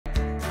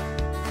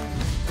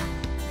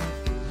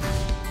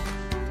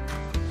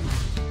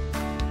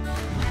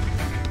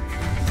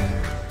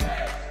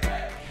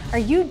Are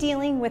you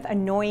dealing with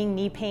annoying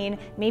knee pain,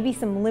 maybe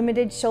some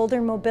limited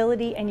shoulder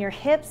mobility, and your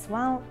hips,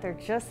 well, they're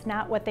just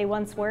not what they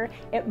once were?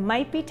 It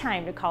might be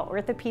time to call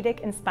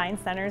Orthopedic and Spine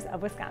Centers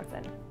of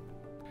Wisconsin.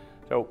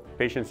 So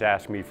patients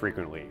ask me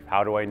frequently,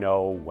 how do I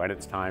know when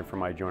it's time for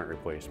my joint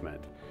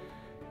replacement?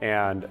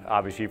 And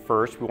obviously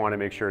first we want to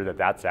make sure that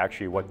that's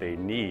actually what they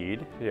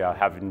need,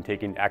 having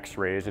taken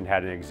x-rays and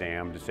had an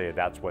exam to say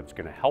that's what's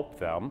going to help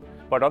them.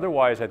 But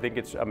otherwise I think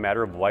it's a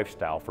matter of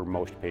lifestyle for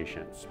most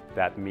patients.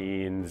 That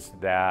means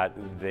that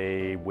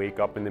they wake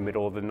up in the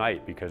middle of the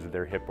night because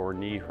their hip or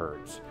knee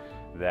hurts,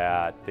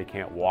 that they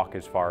can't walk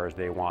as far as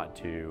they want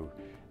to,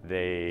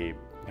 they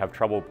have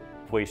trouble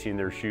placing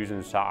their shoes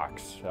and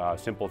socks,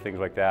 simple things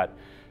like that.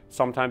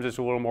 Sometimes it's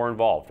a little more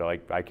involved,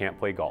 like I can't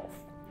play golf,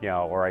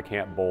 or I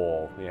can't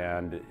bowl,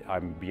 and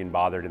I'm being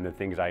bothered in the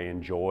things I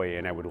enjoy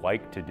and I would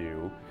like to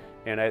do,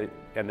 and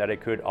that I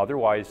could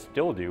otherwise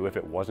still do if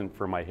it wasn't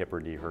for my hip or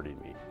knee hurting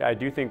me. I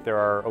do think there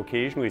are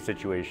occasionally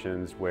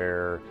situations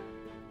where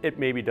it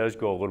maybe does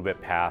go a little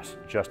bit past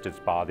just it's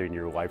bothering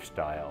your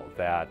lifestyle,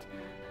 that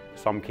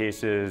some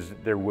cases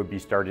there would be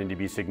starting to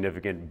be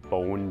significant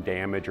bone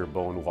damage or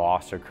bone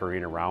loss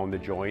occurring around the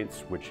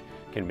joints, which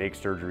can make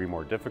surgery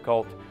more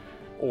difficult.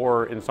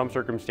 Or in some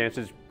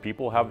circumstances,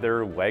 people have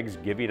their legs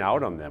giving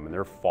out on them and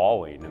they're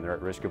falling and they're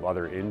at risk of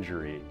other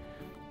injury.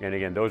 And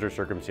again, those are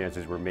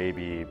circumstances where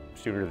maybe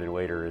sooner than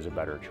later is a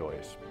better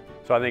choice.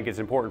 So I think it's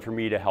important for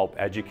me to help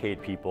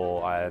educate people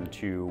on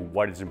to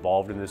what is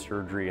involved in the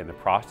surgery and the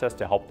process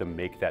to help them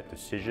make that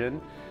decision.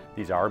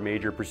 These are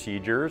major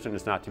procedures and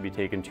it's not to be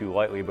taken too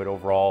lightly, but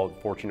overall,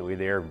 fortunately,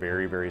 they are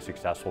very, very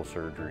successful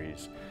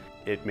surgeries.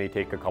 It may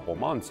take a couple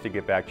months to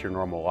get back to your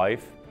normal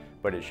life,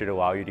 but it should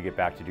allow you to get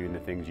back to doing the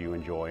things you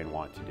enjoy and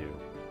want to do.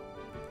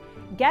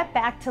 Get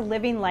back to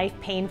living life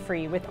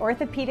pain-free with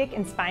Orthopedic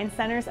and Spine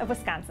Centers of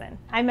Wisconsin.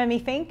 I'm Emmy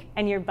Fink,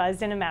 and you're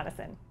buzzed into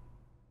Madison.